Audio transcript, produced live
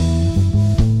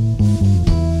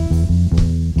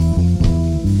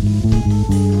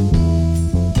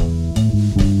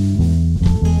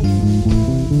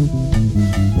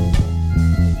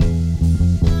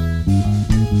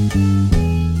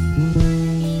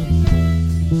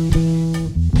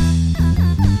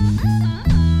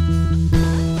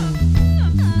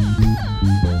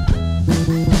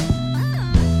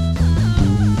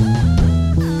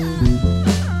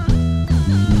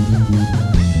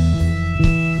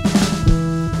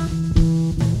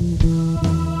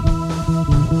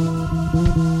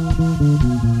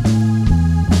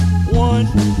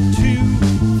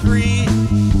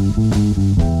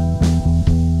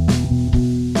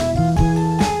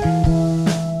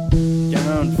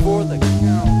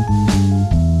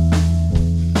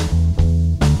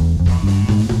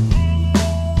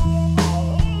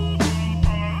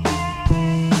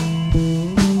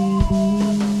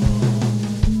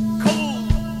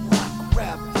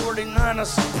Living on a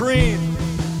supreme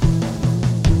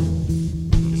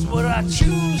is what I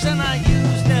choose and I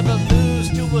use, never lose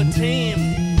to a team.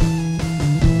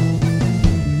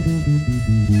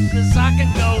 'Cause I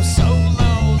can go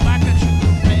solo like a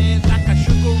sugar ray, like a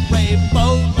sugar ray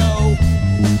bolo.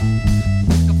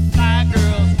 The fly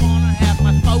girls wanna have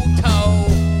my photo.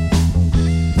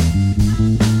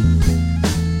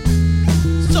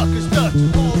 Suckers, Dutch,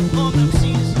 all on them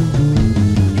seas.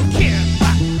 You can't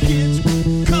buy kids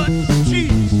cut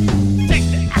cheese. Take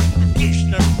the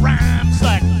application of rhymes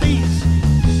like these.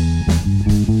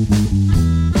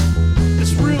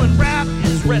 This ruined rap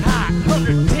is red hot,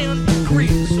 110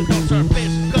 degrees. So don't start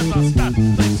facing, 'cause I'll stop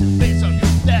placing face on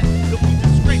your back. Don't be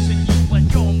disgracing you when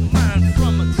your mind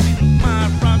from a stealing my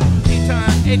rhyme.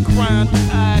 Anytime a crime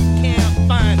I can't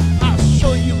find, I'll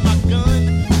show you my gun.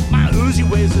 My Uzi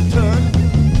weighs a ton.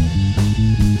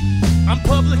 I'm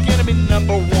public enemy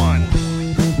number one.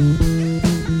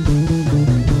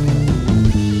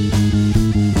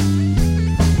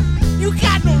 You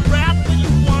got no rap when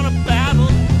you wanna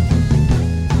battle.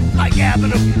 Like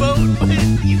having a boat, but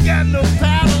you got no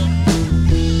paddle.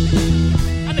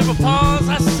 I never pause,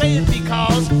 I say it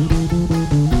because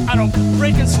I don't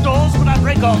break in stores, but I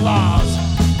break all laws.